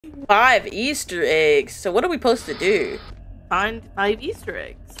5 Easter eggs. So what are we supposed to do? Find 5 Easter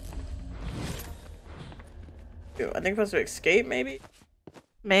eggs. I think we're supposed to escape, maybe?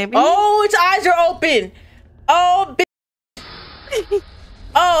 Maybe. Oh, its eyes are open! Oh, bitch!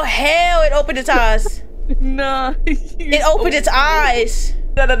 Oh, hell, it opened its eyes. No. It opened its eyes.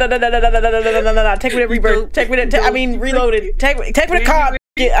 No. Take me to rebirth. Take me to, I mean, reloaded. Take me to COD.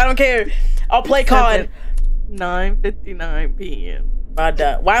 I don't care. I'll play COD. 9:59 p.m.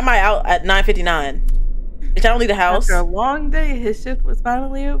 Why am I out at 9:59? Bitch, I don't leave the house. After a long day, his shift was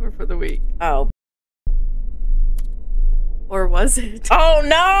finally over for the week. Oh. Or was it? Oh,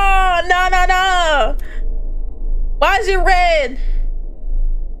 no! No! Why is it red?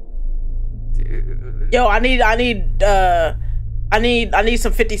 Dude. Yo, I need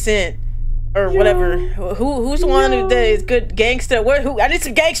some 50 Cent or whatever. Who's the one who is good gangster? I need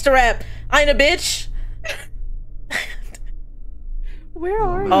some gangster rap. I ain't a bitch. Where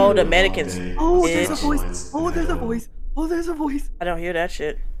are you? Oh, the mannequins. Oh, there's a voice. Oh, there's a voice. Oh, there's a voice. I don't hear that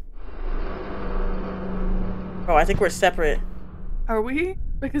shit. Oh, I think we're separate. Are we?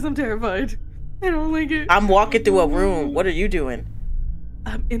 Because I'm terrified. I don't like it. I'm walking through a room. What are you doing?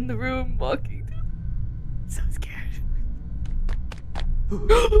 I'm in the room walking. So scared.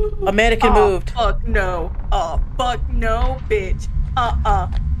 A mannequin moved. Fuck no. Oh, fuck no, bitch.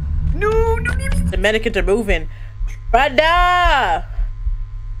 No. The mannequins are moving. Brother!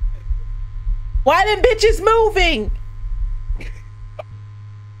 Why them bitches moving?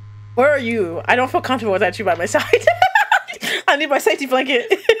 Where are you? I don't feel comfortable without you by my side. I need my safety blanket.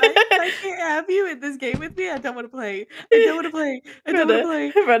 I can't have you in this game with me. I don't want to play. I don't want to play.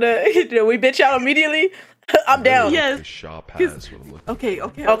 Brother, we bitch out immediately. I'm down. Yes. The shop has what I'm looking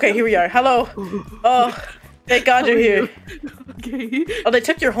Okay, here we are. Hello. Oh, thank God you're here. Okay. Oh, they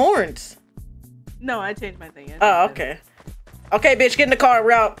took your horns. No, I changed my thing. Oh, okay. Okay, bitch, get in the car.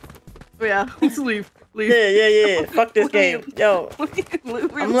 We're out. Yeah, let's leave. Yeah. Fuck this game. Yo.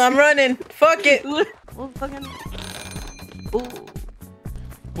 I'm running. Fuck it.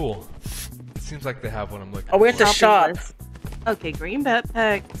 Cool. It seems like they have what I'm looking Oh, we're at the shop. Okay, green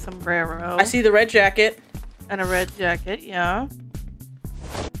backpack, sombrero. I see the red jacket. And a red jacket, yeah.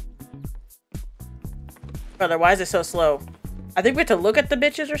 Brother, why is it so slow? I think we have to look at the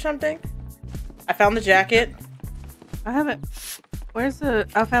bitches or something. I found the jacket. I haven't. Where's the?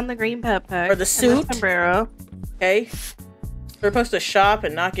 I found the green backpack. Or the suit. And the sombrero. Okay. We're supposed to shop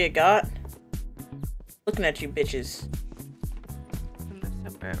and not get got. Looking at you bitches. And the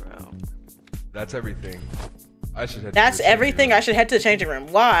sombrero. That's everything. I should head. That's everything. I should head to the changing room.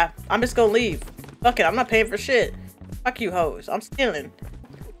 Why? I'm just gonna leave. Fuck it. I'm not paying for shit. Fuck you hoes. I'm stealing.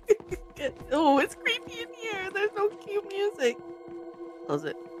 Oh, it's creepy in here. There's no cute music. Close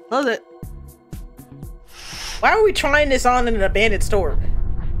it. Close it. Why are we trying this on in an abandoned store?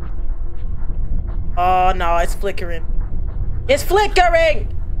 Oh no, it's flickering. It's flickering!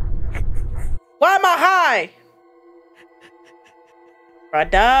 Why am I high?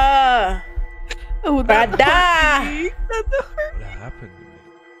 Brada! Oh, that Brada! hurt me. That hurt What me. happened to me?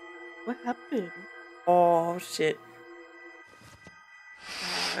 What happened? Oh shit.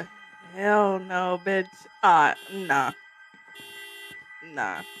 Hell no, bitch. Nah.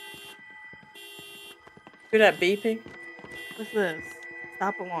 Hear that beeping? What's this?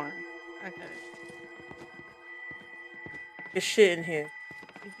 Stop alarm. Okay. There's shit in here.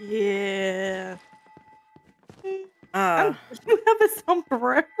 Yeah. You Ah. have a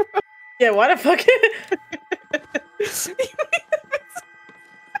sombrero. Yeah, why the fuck?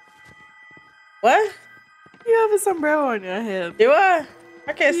 What? You have a sombrero on your head. Do I?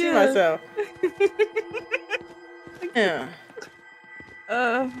 I can't see Yeah. myself. Yeah.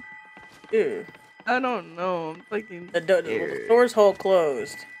 Ew. I don't know. I'm fucking The scared. door's hold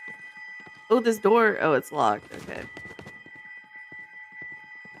closed. Oh, this door. Oh, it's locked. Okay.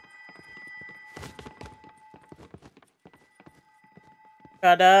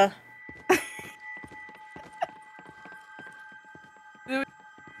 Brada.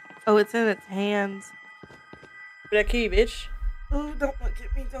 Oh, it's in its hands. Give that key, bitch. Oh, don't look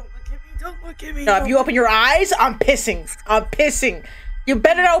at me. Don't look at me. Don't look at me. No, if you open your eyes, I'm pissing. I'm pissing. You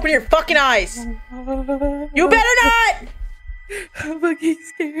better not open your fucking eyes. You better not! I'm fucking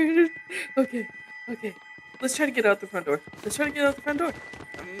scared. Okay. Let's try to get out the front door.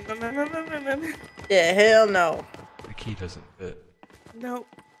 Yeah, hell no. The key doesn't fit. No.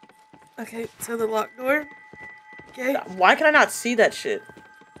 Okay, so the locked door. Okay. Why can I not see that shit?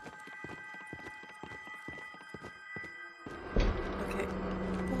 Okay.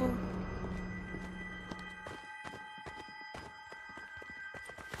 Oh.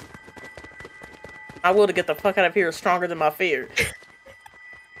 My will to get the fuck out of here is stronger than my fear.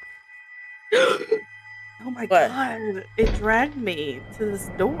 Oh my What? god! It dragged me to this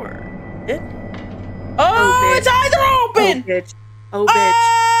door. It? Oh, it's either open! Oh bitch! Oh bitch!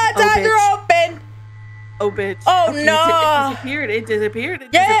 Oh, it's either open! Oh bitch! Oh okay, no! It disappeared. It disappeared. It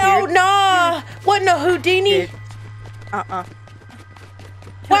Yeah! disappeared. Oh no! What in the Houdini?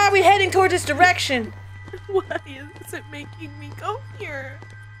 Why are we heading toward this direction? Why is it making me go here?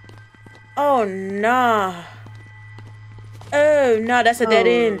 Oh nah. Oh no, that's a dead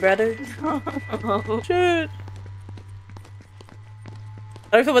end, brother. Oh. Shit. How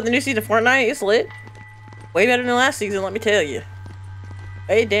do you feel about the new season of Fortnite? It's lit. Way better than last season, let me tell you.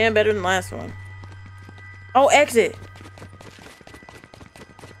 Way damn better than the last one. Oh, exit.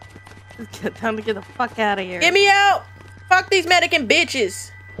 Time to get the fuck out of here. Get me out! Fuck these Medican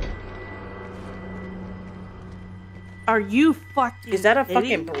bitches. Are you fucking Is that a kidding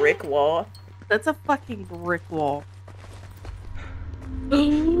fucking me? brick wall? That's a fucking brick wall.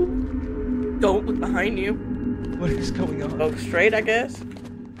 Don't look behind you. What is going on? Go straight, I guess.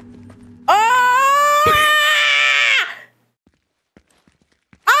 Oh!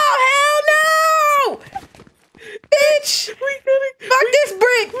 Oh, hell no! Bitch! Fuck this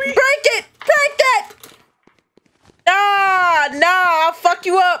brick! Break it! Break that! Nah, I'll fuck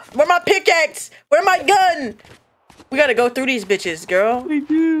you up. Where my pickaxe? Where my gun? We gotta go through these bitches, girl. We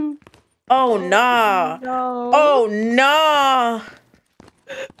do. Oh, nah. No. Oh, nah.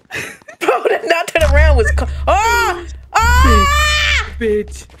 Bro, that not turn around was oh! Oh!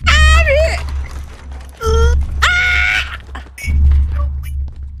 Bitch. Ah!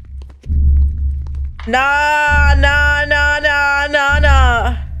 Nah.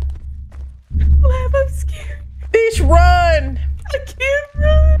 I'm scared. Bitch, run! I can't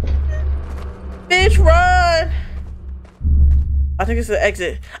run. Bitch, run! I think it's the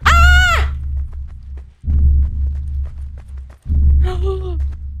exit. Ah!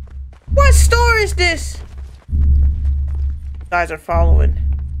 What store is this? Guys are following.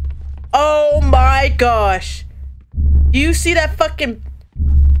 Oh my gosh. Do you see that fucking...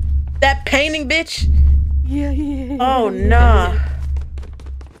 that painting, bitch? Yeah. Oh, nah.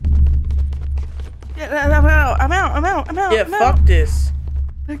 Yeah, I'm out. Yeah, fuck this.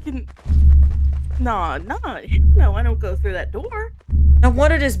 Fucking... Nah. No, I don't go through that door. No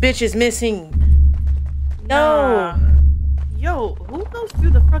wonder this bitch is missing. No. Nah. Yo, who goes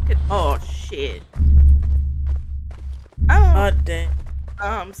through the fucking... Oh, shit. God damn.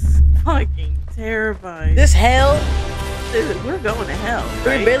 I'm fucking terrified. This hell? Dude, we're going to hell.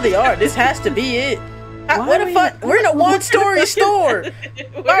 We Right? really are. This has to be it. Why What are the we- fuck? We're in a one-story store.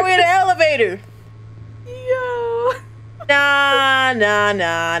 Why are we in an elevator? Yo. Nah.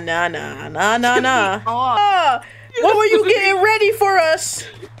 Ah, what were you getting ready for us?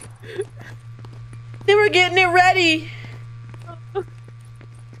 They were getting it ready.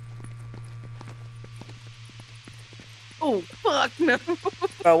 Oh, fuck no.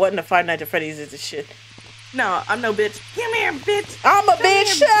 Bro, what in the Five Nights at Freddy's is this shit? No, I'm no bitch. Come here, bitch. I'm a Come here,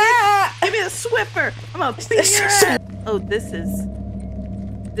 bitch. Ah! Give me a Swiffer. I'm gonna beat your ass. Oh, this is,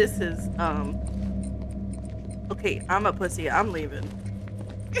 okay, I'm a pussy. I'm leaving.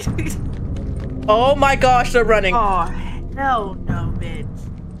 Oh my gosh, they're running. Oh, hell no, bitch.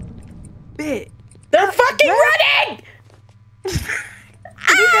 Bitch. They're fucking running!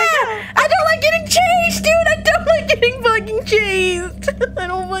 Ah! I don't like getting chased, dude! I don't like getting fucking chased! I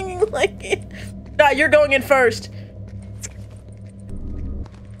don't fucking like it. Nah, you're going in first.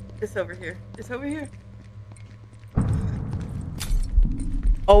 It's over here. It's over here.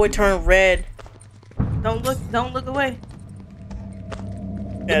 Oh, it turned red. Don't look away.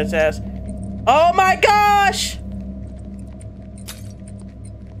 Yeah, its ass. Oh my gosh!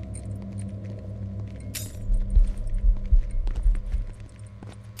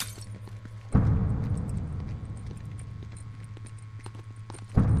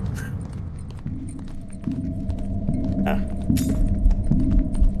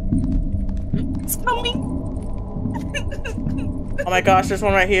 It's coming. Oh my gosh, there's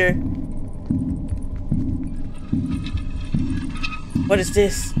one right here. What is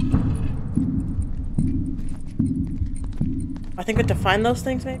this? I think we have to find those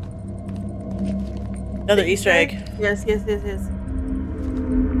things, maybe? Another Easter egg. Yes.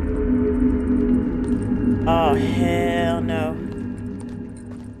 Oh, hell no.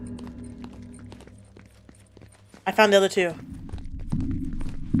 I found the other two.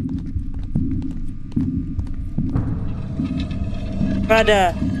 But,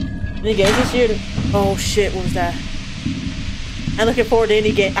 any games this year? Oh shit, what was that? I'm looking forward to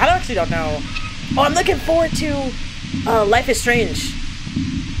any game. I actually don't know. Oh, I'm looking forward to Life is Strange.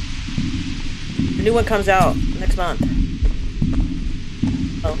 The new one comes out next month.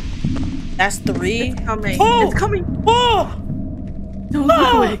 Oh, That's 3. It's coming. Oh! It's coming. Oh! Don't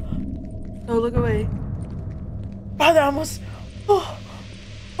look away. Don't look away. Oh, that almost.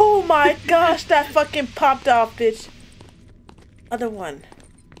 Oh my gosh, that fucking popped off, bitch. Other one.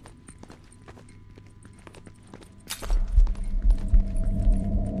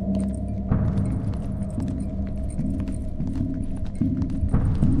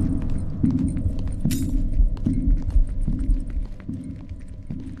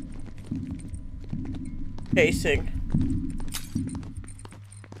 Chasing.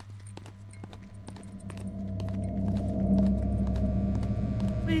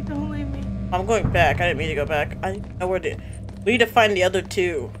 Wait, don't leave me. I'm going back. I didn't mean to go back. I didn't know where to. We need to find the other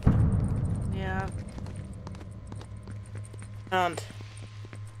 2. Yeah. Found.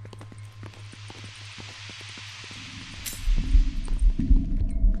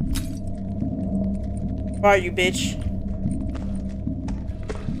 Where are you, bitch?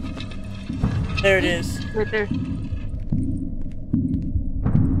 There it is. Right there.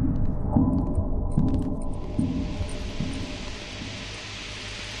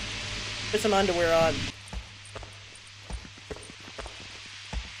 Put some underwear on.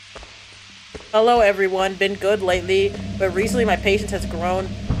 Hello everyone, been good lately, but recently my patience has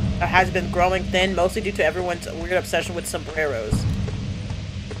been growing thin, mostly due to everyone's weird obsession with sombreros.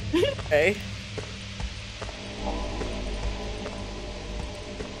 Okay.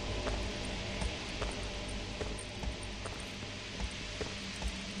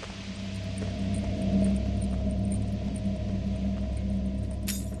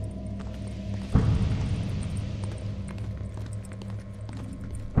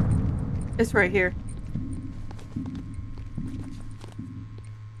 It's right here.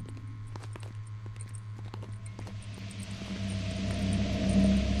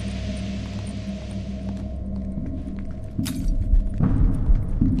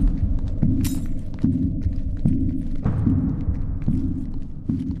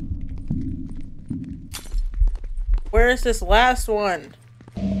 Where is this last one?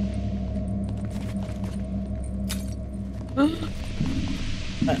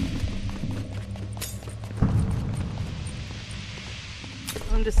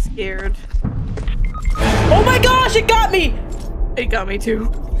 I'm just scared. Oh my gosh, it got me! It got me too.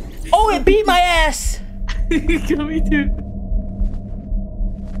 Oh, it beat my ass! It got me too.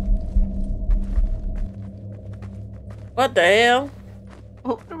 What the hell?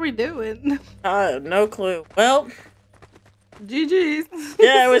 What are we doing? I have no clue. Well, GG's.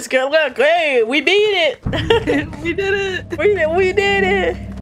 yeah, it was good. Look, hey, we beat it! We did it. We did it!